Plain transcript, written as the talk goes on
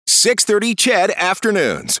6:30 CHED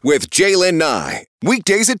Afternoons with Jaylen Nye.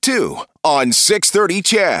 Weekdays at 2 on 6:30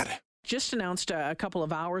 CHED. Just announced a couple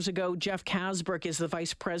of hours ago, Jeff Casbrook is the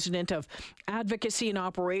Vice President of Advocacy and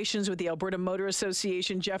Operations with the Alberta Motor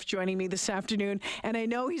Association. Jeff joining me this afternoon, and I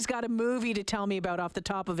know he's got a movie to tell me about off the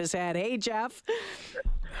top of his head. Hey, Jeff.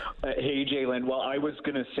 Hey, Jaylen. Well, I was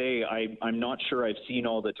gonna say I'm not sure I've seen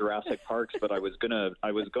all the Jurassic Parks, but I was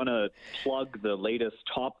gonna plug the latest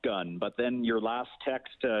Top Gun. But then your last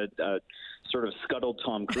text sort of scuttled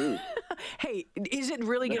Tom Cruise. Hey, is it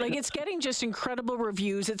really good? Like, it's getting just incredible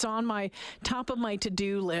reviews. It's on my top of my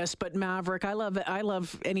to-do list. But Maverick, I love it. I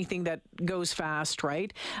love anything that goes fast,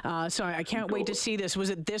 right? So I can't wait to see this. Was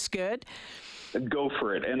it this good? Go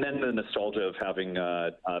for it. And then the nostalgia of having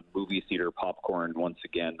movie theater popcorn once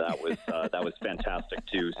again, that was fantastic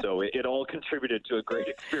too. So it all contributed to a great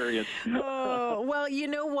experience. Oh, well, you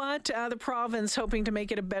know what? The province hoping to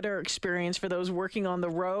make it a better experience for those working on the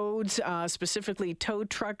roads, specifically tow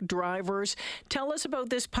truck drivers. Tell us about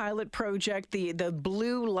this pilot project, the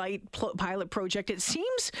Blue Light pilot project. It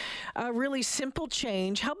seems a really simple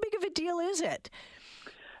change. How big of a deal is it?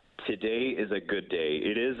 Today is a good day.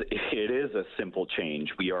 It is a simple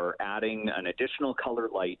change. We are adding an additional color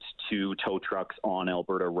light to tow trucks on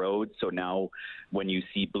Alberta roads. So now when you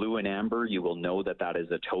see blue and amber, you will know that that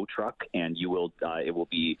is a tow truck, and it will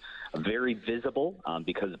be very visible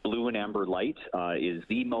because blue and amber light is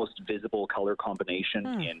the most visible color combination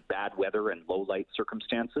in bad weather and low light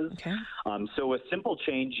circumstances. Okay. So a simple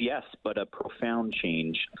change, yes, but a profound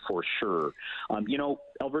change for sure.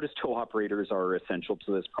 Alberta's tow operators are essential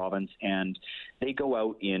to this province, and they go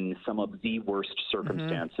out in some of the worst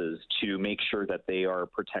circumstances to make sure that they are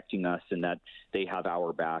protecting us and that they have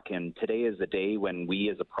our back. And today is a day when we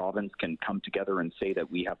as a province can come together and say that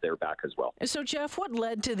we have their back as well. So, Jeff, what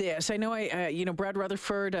led to this? I know, Brad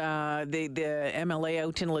Rutherford, the MLA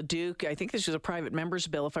out in Leduc, I think this was a private member's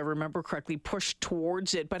bill, if I remember correctly, pushed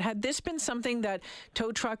towards it. But had this been something that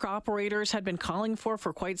tow truck operators had been calling for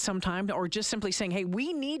quite some time, or just simply saying, hey,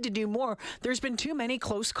 we need to do more? There's been too many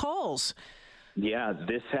close calls. Yeah,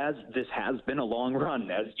 this has been a long run,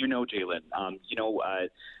 as you know, Jaylen.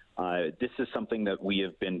 This is something that we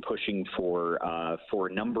have been pushing for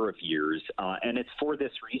a number of years, and it's for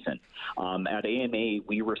this reason. At AMA,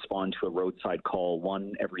 we respond to a roadside call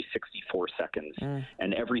one every 64 seconds,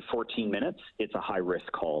 and every 14 minutes, it's a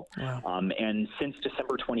high-risk call. Wow. And since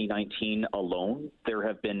December 2019 alone, there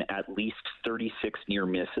have been at least 36 near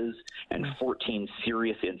misses and 14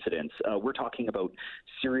 serious incidents. We're talking about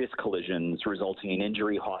serious collisions resulting in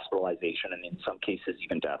injury, hospitalization, and in some cases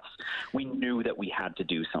even deaths. We knew that we had to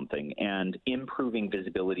do something, and improving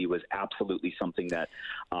visibility was absolutely something that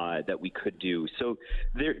we could do. So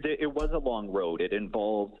it was a long road. It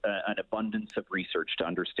involved an abundance of research to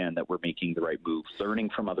understand that we're making the right move, learning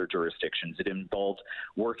from other jurisdictions. It involved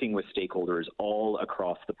working with stakeholders all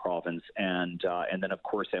across the province, and then of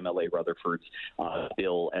course MLA Rutherford's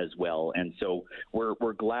bill as well. And so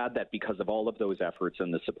we're glad that because of all of those efforts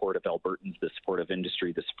and the support of Albertans, the support of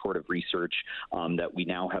industry, the support of research, that we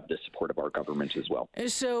now have the support of our government as well.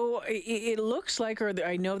 So it looks like, or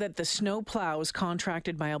I know that the snow plows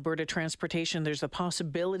contracted by Alberta Transportation, there's a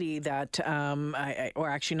possibility that, or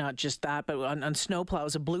actually not just that, but on snow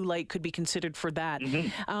plows, a blue light could be considered for that.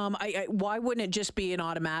 Why wouldn't it just be an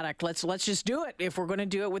automatic? Let's just do it. If we're going to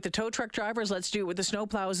do it with the tow truck drivers, let's do it with the snow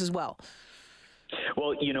plows as well.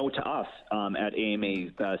 Well, to us at AMA,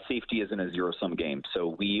 safety isn't a zero-sum game.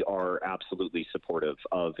 So we are absolutely supportive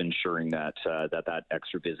of ensuring that that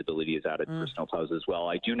extra visibility is added for snowplows as well.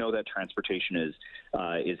 I do know that transportation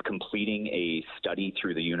is completing a study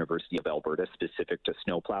through the University of Alberta specific to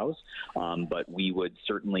snowplows, but we would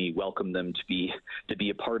certainly welcome them to be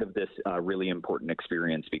a part of this really important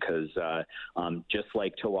experience because just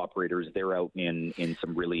like tow operators, they're out in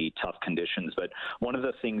some really tough conditions. But one of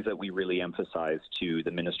the things that we really emphasize to the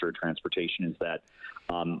Minister of Transportation is that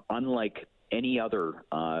unlike any other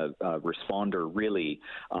responder, really,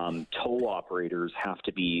 tow operators have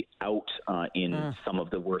to be out in some of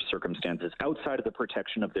the worst circumstances outside of the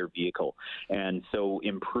protection of their vehicle. And so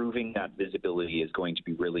improving that visibility is going to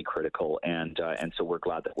be really critical. And so we're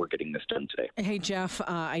glad that we're getting this done today. Hey, Jeff,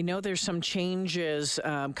 I know there's some changes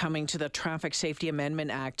coming to the Traffic Safety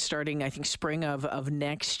Amendment Act starting, I think, spring of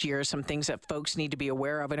next year, some things that folks need to be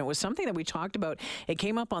aware of. And it was something that we talked about. It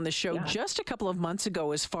came up on the show just a couple of months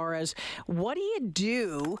ago as far as what do you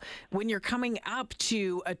do when you're coming up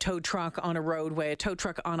to a tow truck on a roadway, a tow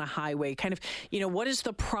truck on a highway? Kind of, what is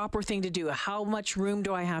the proper thing to do? How much room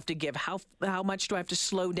do I have to give? How much do I have to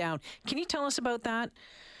slow down? Can you tell us about that?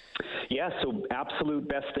 Yeah, so absolute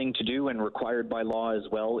best thing to do and required by law as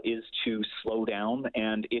well is to slow down.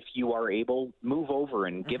 And if you are able, move over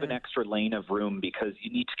and give an extra lane of room, because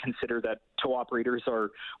you need to consider that tow operators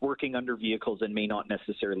are working under vehicles and may not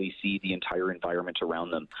necessarily see the entire environment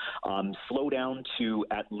around them. Slow down to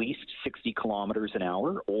at least 60 kilometers an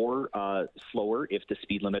hour or slower if the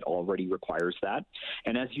speed limit already requires that.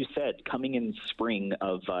 And as you said, coming in spring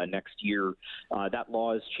of next year, that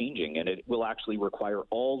law is changing, and it will actually require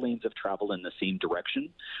all lanes of travel in the same direction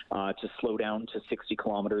to slow down to 60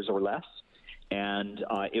 kilometers or less. And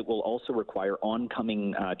it will also require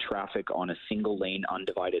oncoming traffic on a single lane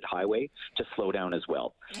undivided highway to slow down as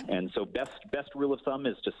well. And so best rule of thumb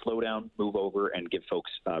is to slow down, move over, and give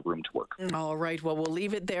folks room to work. All right. Well, we'll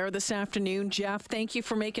leave it there this afternoon. Jeff, thank you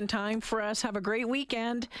for making time for us. Have a great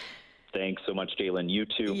weekend. Thanks so much, Jalen. You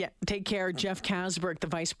too. Yeah, take care. Jeff Kasberg, the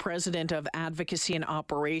Vice President of Advocacy and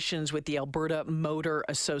Operations with the Alberta Motor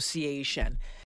Association.